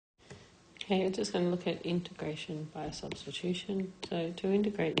Okay, I'm just going to look at integration by substitution. So to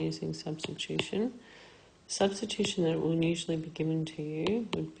integrate using substitution that will usually be given to you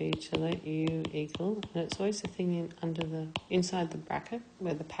would be to let u equal, and it's always the thing inside the bracket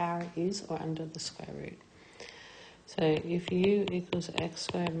where the power is or under the square root. So if u equals x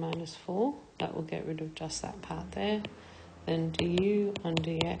squared minus 4, that will get rid of just that part there. Then du on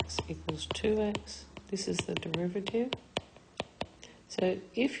dx equals 2x. This is the derivative. So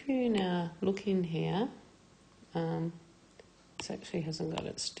if you now look in here, this actually hasn't got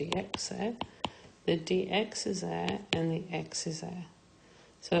its dx there. The dx is there and the x is there.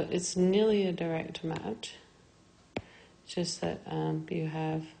 So it's nearly a direct match. Just that you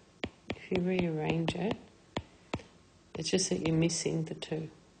have, if you rearrange it, it's just that you're missing the 2.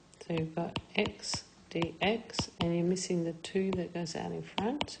 So you've got x dx and you're missing the 2 that goes out in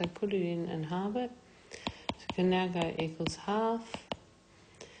front. So put it in and halve it. So you can now go equals half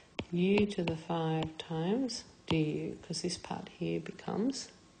u to the 5 times du, because this part here becomes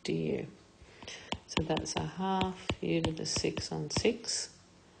du. So that's a half u to the 6 on 6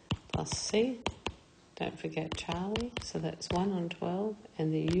 plus c. Don't forget Charlie. So that's 1 on 12,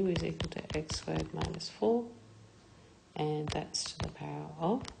 and the u is equal to x squared minus 4, and that's to the power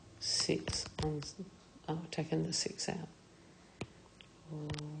of 6 on, taking the 6 out.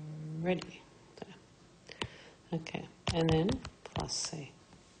 Ready. Okay, and then plus c.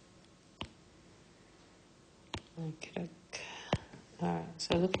 Okay. Alright,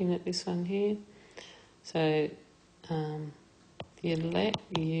 so looking at this one here, so you let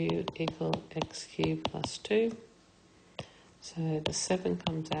u equal x cubed plus 2, so the 7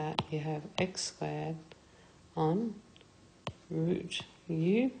 comes out, you have x squared on root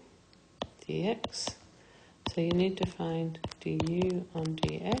u dx, so you need to find du on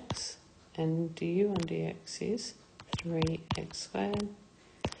dx, and du on dx is 3x squared.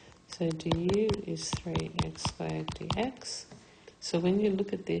 So du is 3x squared dx. So when you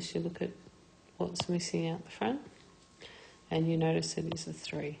look at this, you look at what's missing out the front, and you notice it is a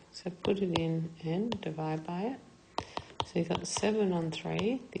 3. So put it in and divide by it. So you've got 7 on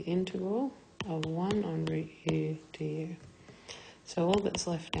 3, the integral of 1 on root u du. So all that's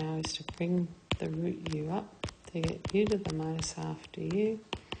left now is to bring the root u up to get u to the minus half du,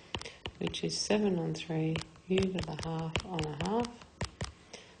 which is 7 on 3, u to the half on a half,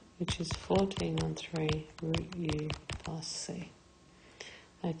 which is 14 on 3 root u plus c.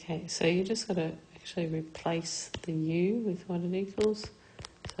 Okay, so you just got to actually replace the u with what it equals.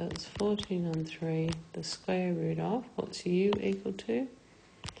 So it's 14 on 3, the square root of, what's u equal to?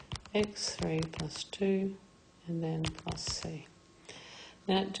 x3 plus 2, and then plus c.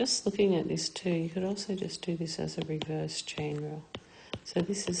 Now, just looking at this too, you could also just do this as a reverse chain rule. So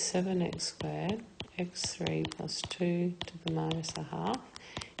this is 7x squared, x3 plus 2 to the minus a half.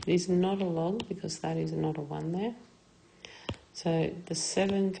 It is not a log because that is not a 1 there. So the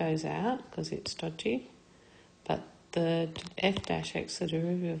 7 goes out because it's dodgy, but the f dash x, the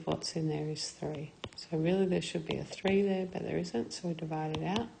derivative of what's in there, is 3. So really there should be a 3 there, but there isn't, so we divide it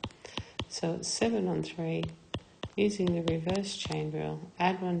out. So it's 7 on 3. Using the reverse chain rule,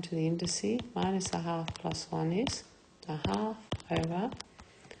 add 1 to the indices, minus a half plus 1 is a half over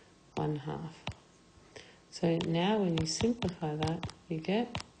 1 half. So now when you simplify that, you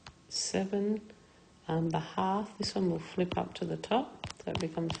get 7, the half, this one will flip up to the top, so it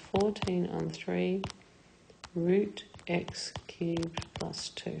becomes 14 on 3 root x cubed plus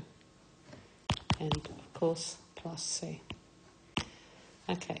 2. And of course, plus c.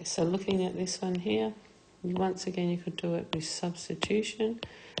 Okay, so looking at this one here, once again you could do it with substitution.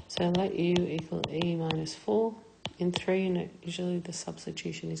 So let u equal e minus 4. In 3 unit, usually the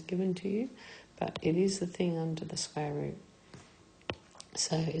substitution is given to you, but it is the thing under the square root.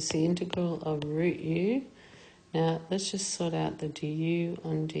 So it's the integral of root u. Now let's just sort out the du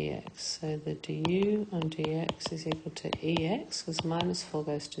on dx. So the du on dx is equal to ex, because minus 4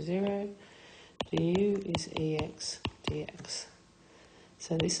 goes to 0. Du is ex dx.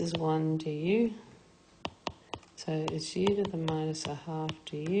 So this is 1 du. So it's u to the minus a half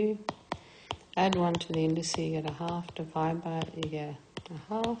du. Add 1 to the indices, you get a half. Divide by it, you get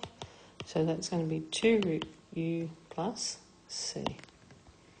a half. So that's going to be 2 root u plus c.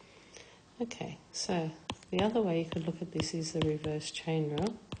 Okay, so the other way you could look at this is the reverse chain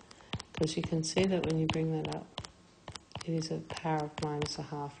rule, because you can see that when you bring that up, it is a power of minus a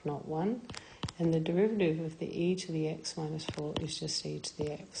half, not 1. And the derivative of the e to the x minus 4 is just e to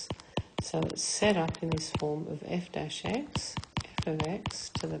the x. So it's set up in this form of f dash x, f of x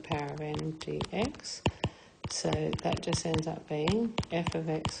to the power of n dx. So that just ends up being f of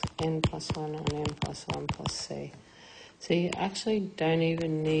x n plus 1 on n plus 1 plus c. So you actually don't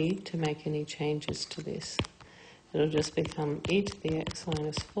even need to make any changes to this. It'll just become e to the x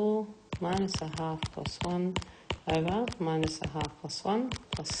minus 4 minus a half plus 1 over minus a half plus 1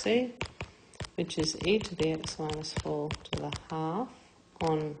 plus c, which is e to the x minus 4 to the half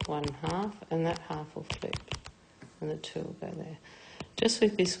on 1 half, and that half will flip, and the 2 will go there. Just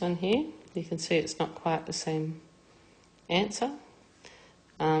with this one here, you can see it's not quite the same answer,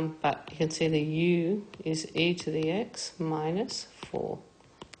 but you can see the u is e to the x minus 4,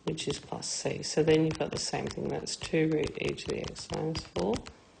 which is plus c. So then you've got the same thing, that's 2 root e to the x minus 4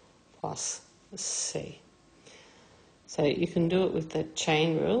 plus c. So you can do it with the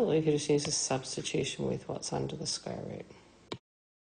chain rule, or you can just use a substitution with what's under the square root.